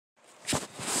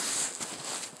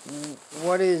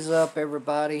What is up,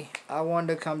 everybody? I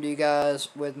wanted to come to you guys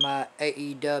with my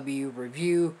AEW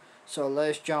review, so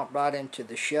let's jump right into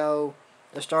the show.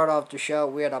 To start off the show,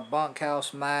 we had a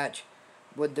bunkhouse match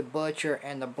with the Butcher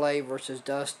and the Blade versus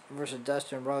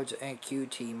Dustin Rhodes and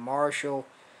QT Marshall.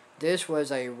 This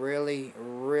was a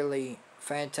really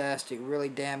fantastic, really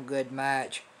damn good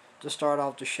match to start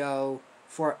off the show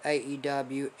for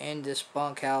AEW in this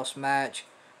bunkhouse match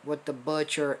with the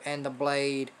Butcher and the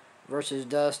Blade versus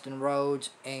Dustin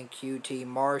Rhodes and QT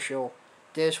Marshall.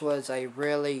 This was a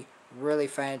really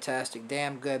fantastic,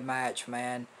 damn good match,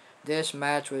 man. This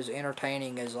match was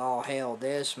entertaining as all hell.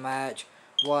 This match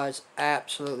was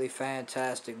absolutely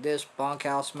fantastic. This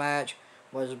bunkhouse match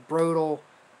was brutal.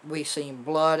 We seen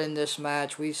blood in this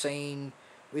match. We seen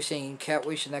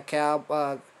a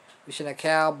cowbell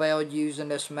used in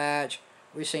this match.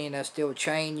 We seen a steel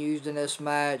chain used in this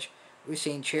match. We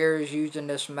seen chairs used in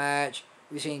this match.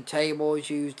 We've seen tables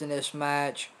used in this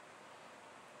match.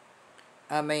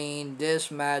 I mean, this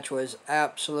match was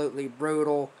absolutely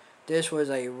brutal. This was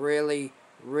a really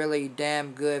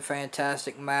damn good,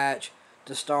 fantastic match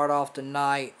to start off the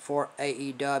night for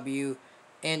AEW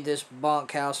in this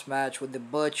bunkhouse match with the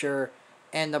Butcher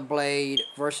and the Blade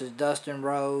versus Dustin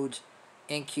Rhodes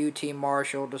and QT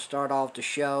Marshall to start off the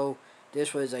show.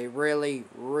 This was a really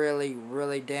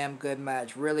damn good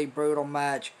match. Really brutal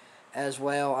match as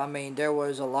well. I mean, there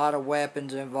was a lot of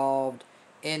weapons involved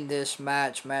in this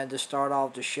match, man, to start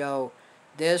off the show.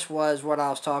 This was what I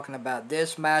was talking about.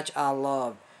 This match I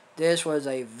loved. This was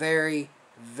a very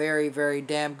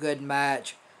damn good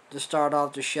match to start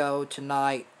off the show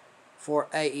tonight for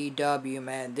AEW,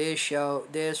 man. This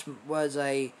was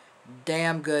a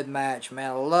damn good match,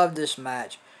 man. I love this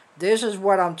match. This is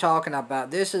what I'm talking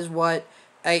about. This is what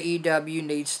AEW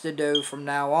needs to do from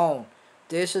now on.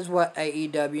 This is what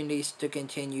AEW needs to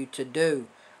continue to do.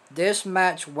 This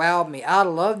match wowed me. I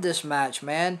love this match,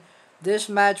 man. This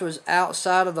match was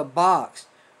outside of the box.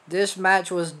 This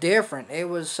match was different. It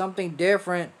was something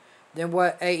different than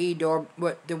what AEW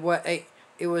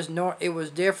it was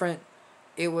different.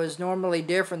 It was normally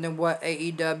different than what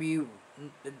AEW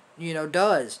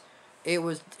does. It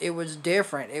was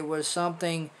different. It was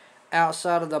something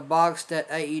outside of the box that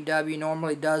AEW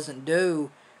normally doesn't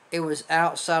do. It was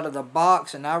outside of the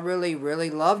box, and I really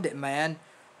loved it, man.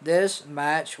 This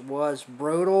match was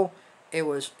brutal.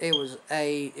 We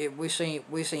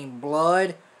seen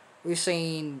blood. We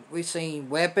seen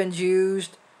weapons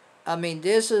used. I mean,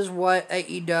 this is what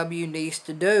AEW needs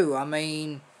to do. I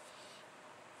mean,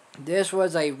 this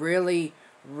was a really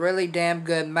damn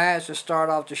good match to start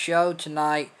off the show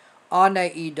tonight on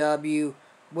AEW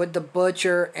with the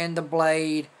Butcher and the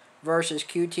Blade versus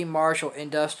QT Marshall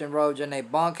and Dustin Rhodes in a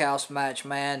bunkhouse match,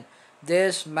 man.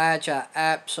 This match I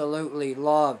absolutely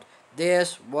loved.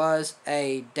 This was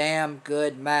a damn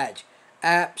good match.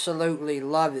 Absolutely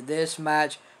loved it. This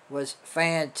match was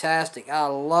fantastic. I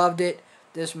loved it.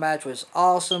 This match was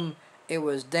awesome. It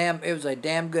was a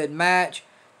damn good match.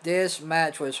 This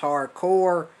match was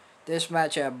hardcore. This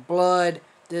match had blood.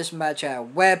 This match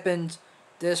had weapons.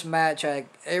 This match had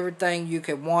everything you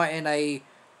could want in a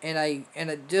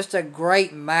just a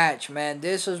great match, man.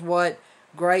 This is what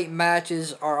great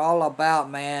matches are all about,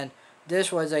 man.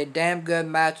 This was a damn good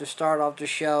match to start off the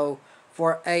show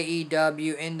for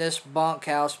AEW in this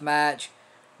bunkhouse match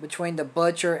between the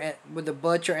Butcher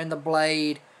and the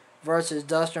Blade versus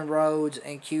Dustin Rhodes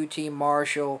and QT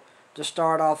Marshall to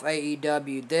start off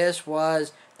AEW. This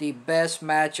was the best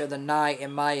match of the night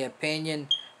in my opinion.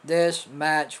 This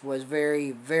match was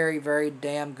very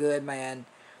damn good, man.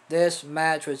 This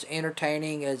match was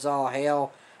entertaining as all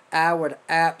hell. I would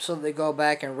absolutely go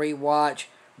back and rewatch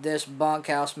this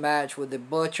bunkhouse match with the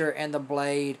Butcher and the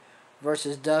Blade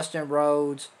versus Dustin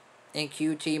Rhodes and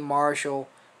QT Marshall.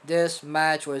 This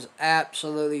match was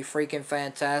absolutely freaking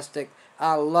fantastic.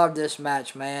 I love this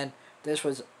match, man. This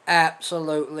was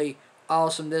absolutely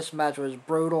awesome. This match was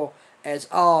brutal as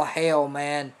all hell,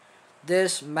 man.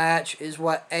 This match is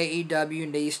what AEW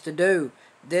needs to do.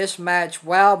 This match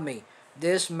wowed me.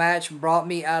 This match brought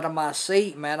me out of my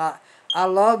seat, man. I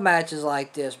love matches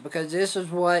like this because this is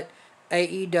what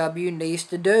AEW needs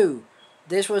to do.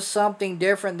 This was something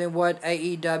different than what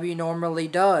AEW normally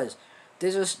does.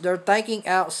 They're thinking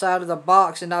outside of the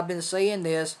box, and I've been saying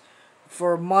this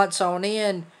for months on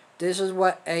end. This is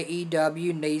what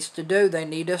AEW needs to do. They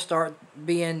need to start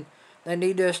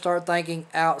thinking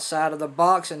outside of the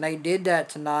box, and they did that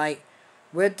tonight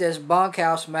with this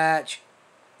bunkhouse match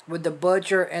with the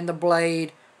Butcher and the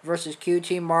Blade versus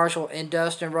QT Marshall and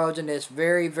Dustin Rhodes in this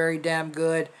very damn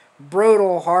good,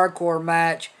 brutal, hardcore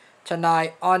match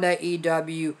tonight on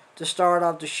AEW to start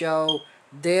off the show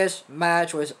This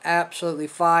match was absolutely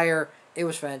fire. It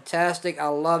was fantastic. I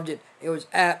loved it. It was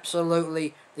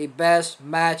absolutely the best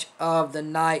match of the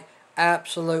night.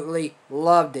 Absolutely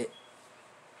loved it.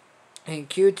 And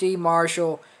QT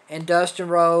Marshall and Dustin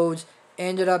Rhodes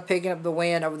ended up picking up the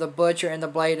win over the Butcher and the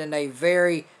Blade in a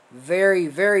very, very,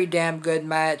 very damn good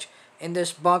match in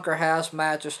this Bunker House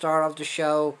match to start off the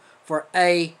show for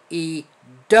AEW.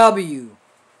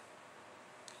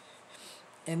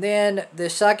 And then the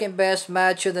second best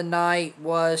match of the night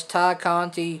was Ty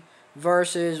Conti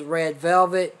versus Red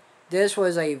Velvet. This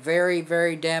was a very,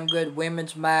 very damn good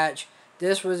women's match.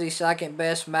 This was the second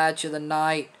best match of the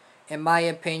night, in my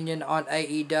opinion, on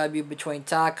AEW between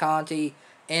Ty Conti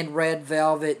and Red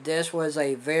Velvet. This was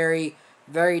a very,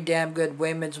 very damn good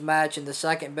women's match and the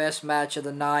second best match of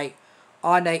the night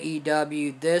on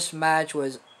AEW. This match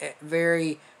was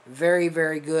very, very,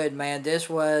 very good, man. This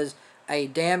was a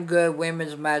damn good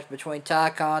women's match between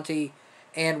Ty Conti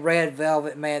and Red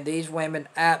Velvet, man. These women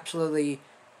absolutely,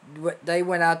 they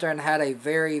went out there and had a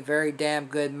very, very damn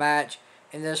good match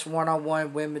in this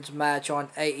one-on-one women's match on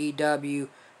AEW.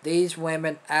 These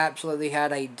women absolutely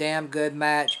had a damn good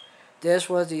match. This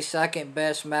was the second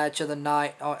best match of the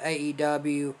night on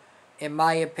AEW. In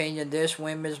my opinion, this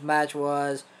women's match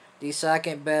was the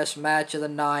second best match of the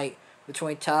night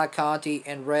between Ty Conti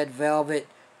and Red Velvet.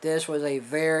 This was a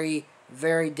very,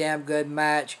 very damn good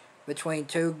match between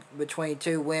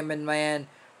two women, man.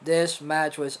 This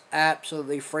match was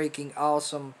absolutely freaking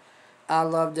awesome. I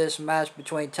love this match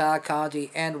between Ty Conti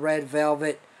and Red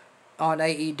Velvet on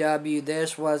AEW.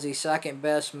 This was the second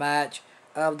best match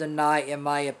of the night, in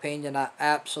my opinion. I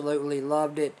absolutely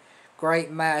loved it.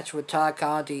 Great match with Ty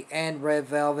Conti and Red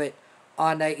Velvet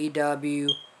on AEW.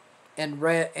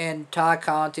 And Ty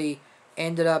Conti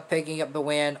ended up picking up the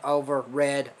win over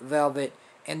Red Velvet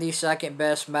in the second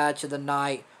best match of the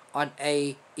night on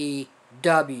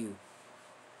AEW.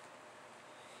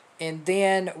 And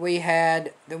then we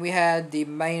had the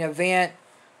main event,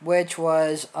 which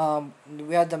was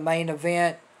we had the main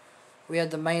event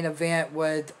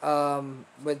with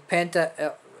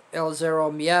Penta El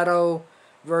Zero Miedo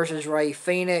versus Rey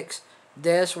Fenix.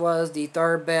 This was the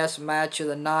third best match of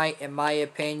the night, in my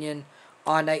opinion,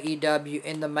 on AEW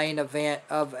in the main event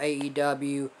of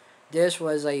AEW. This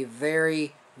was a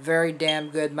very, very damn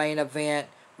good main event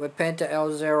with Penta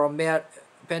El Zero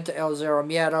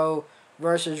Miedo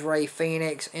versus Rey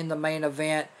Fenix in the main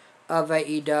event of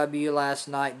AEW last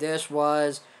night. This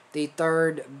was the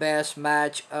third best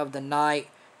match of the night,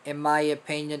 in my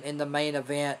opinion, in the main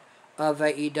event of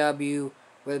AEW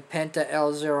with Penta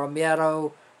El Zero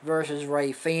Miedo versus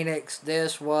Rey Fenix.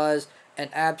 This was an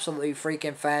absolutely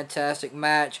freaking fantastic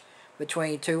match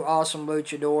between two awesome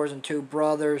luchadors and two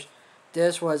brothers.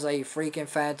 This was a freaking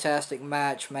fantastic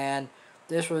match, man.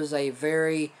 This was a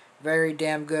very, very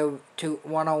damn good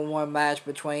one-on-one match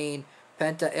between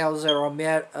Penta El Zero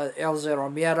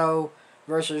Miedo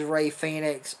versus Rey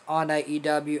Fenix on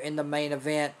AEW in the main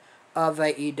event of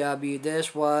AEW.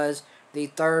 This was the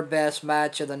third best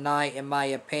match of the night, in my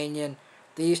opinion.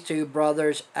 These two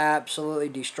brothers absolutely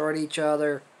destroyed each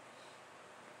other.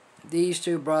 These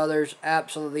two brothers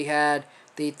absolutely had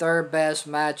the third best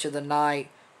match of the night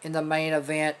in the main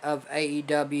event of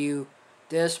AEW.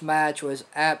 This match was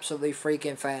absolutely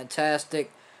freaking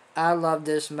fantastic. I love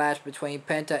this match between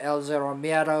Penta El Zero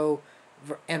Miedo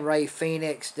and Rey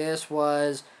Fenix. This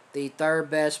was the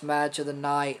third best match of the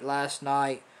night last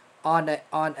night on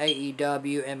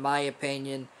AEW, in my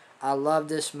opinion. I love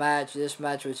this match. This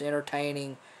match was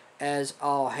entertaining as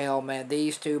all hell, man.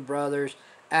 These two brothers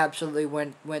absolutely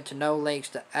went to no lengths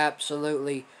to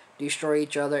absolutely destroy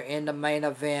each other in the main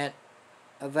event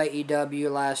of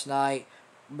AEW last night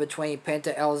between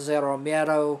Penta El Zero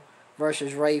Miedo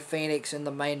versus Rey Fenix in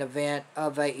the main event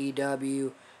of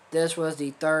AEW. This was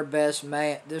the third best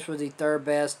match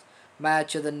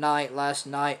of the night last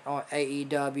night on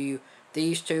AEW.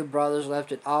 These two brothers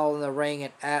left it all in the ring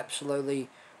and absolutely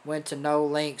went to no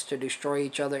lengths to destroy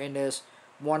each other in this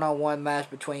one-on-one match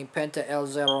between Penta El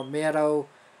Zero Miedo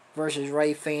versus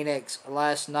Rey Fenix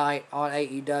last night on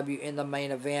AEW in the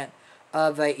main event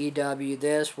of AEW.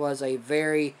 This was a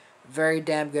very, very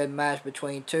damn good match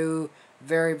between two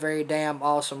very, very damn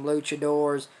awesome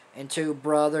luchadors and two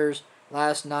brothers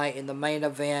last night in the main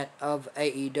event of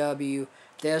AEW.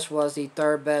 This was the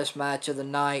third best match of the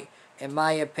night, in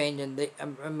my opinion.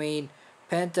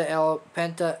 Pentagon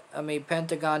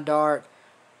Dark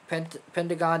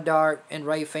and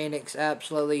Rey Fenix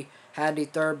absolutely had the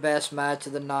third best match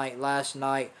of the night last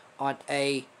night on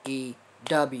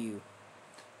AEW.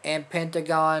 And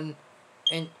Pentagon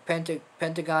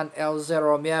El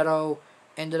Zero Miedo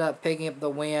ended up picking up the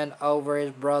win over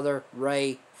his brother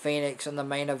Ray Phoenix in the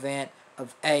main event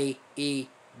of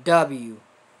AEW.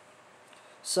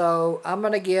 So I'm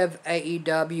going to give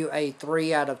AEW a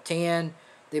 3 out of 10.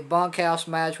 The bunkhouse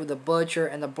match with the Butcher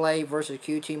and the Blade versus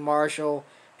QT Marshall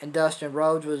and Dustin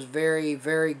Rhodes was very,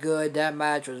 very good. That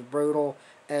match was brutal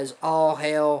as all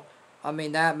hell. I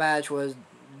mean, that match was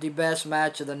the best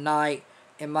match of the night,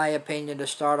 in my opinion, to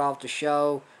start off the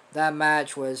show. That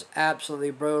match was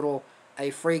absolutely brutal. A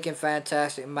freaking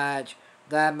fantastic match.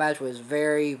 That match was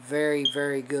very, very,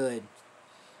 very good.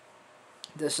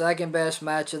 The second best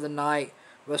match of the night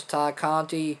was Ty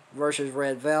Conti versus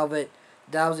Red Velvet.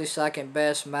 That was the second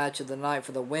best match of the night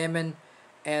for the women.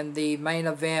 And the main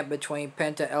event between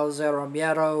Penta El Zero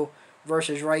Miedo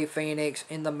versus Ray Phoenix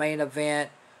in the main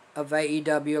event of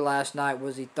AEW last night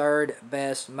was the third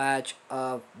best match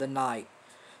of the night.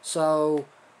 So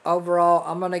overall,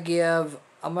 I'm gonna give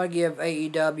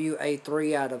AEW a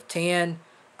 3 out of 10.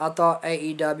 I thought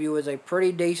AEW was a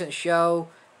pretty decent show.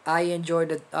 I enjoyed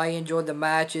the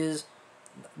matches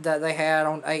that they had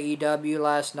on AEW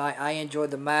last night. I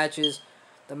enjoyed the matches.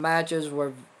 The matches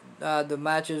were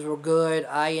good.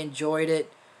 I enjoyed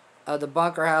it. The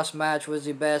Bunker House match was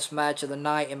the best match of the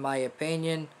night in my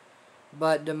opinion.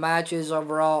 But the matches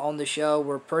overall on the show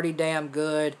were pretty damn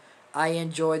good. I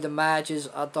enjoyed the matches.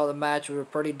 I thought the matches were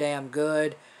pretty damn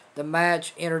good.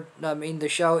 The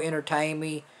show entertained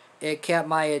me. It kept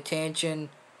my attention.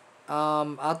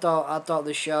 I thought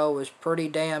the show was pretty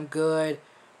damn good.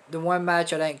 The one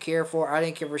match I didn't care for, I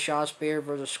didn't care for Shawn Spears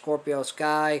versus Scorpio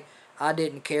Sky. I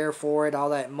didn't care for it all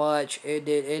that much. It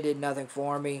did nothing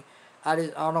for me. I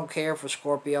don't care for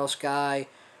Scorpio Sky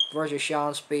versus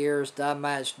Shawn Spears. That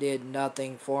match did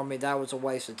nothing for me. That was a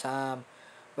waste of time.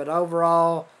 But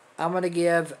overall, I'm going to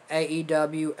give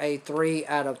AEW a 3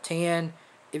 out of 10.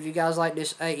 If you guys like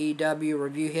this AEW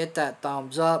review, hit that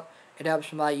thumbs up. It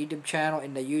helps my YouTube channel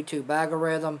in the YouTube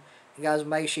algorithm. You guys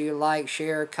make sure you like,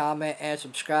 share, comment, and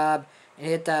subscribe. And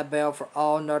hit that bell for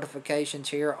all notifications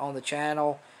here on the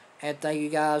channel. And thank you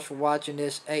guys for watching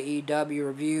this AEW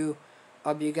review.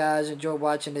 Hope you guys enjoyed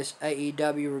watching this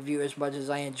AEW review as much as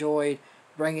I enjoyed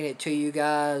bringing it to you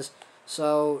guys.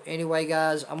 So anyway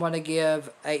guys, I'm going to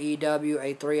give AEW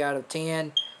a 3 out of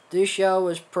 10. This show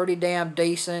was pretty damn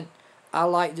decent. I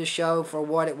liked the show for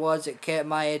what it was. It kept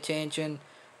my attention.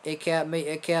 It kept my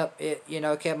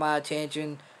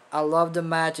attention. I loved the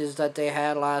matches that they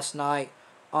had last night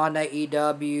on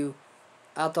AEW.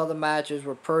 I thought the matches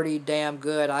were pretty damn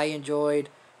good. I enjoyed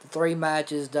the 3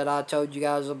 matches that I told you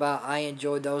guys about. I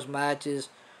enjoyed those matches.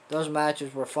 Those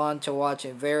matches were fun to watch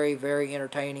and very, very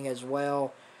entertaining as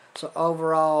well. So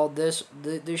overall, this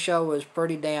show was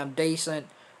pretty damn decent.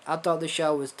 I thought the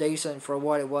show was decent for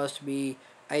what it was to be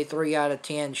a 3 out of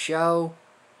 10 show.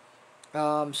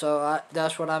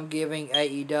 That's what I'm giving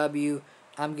AEW.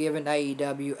 I'm giving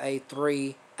AEW a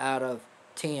 3 out of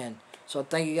 10. So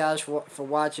thank you guys for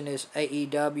watching this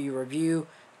AEW review.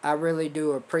 I really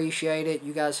do appreciate it.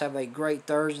 You guys have a great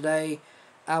Thursday.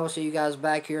 I will see you guys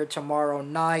back here tomorrow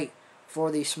night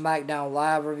for the SmackDown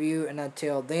Live review. And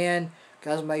until then,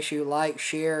 guys, make sure you like,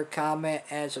 share, comment,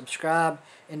 and subscribe.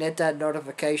 And hit that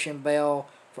notification bell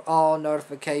for all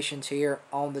notifications here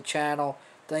on the channel.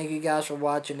 Thank you guys for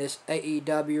watching this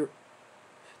AEW.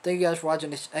 Thank you guys for watching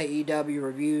this AEW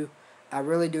review. I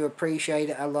really do appreciate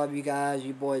it. I love you guys.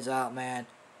 You boys out, man.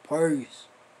 Peace.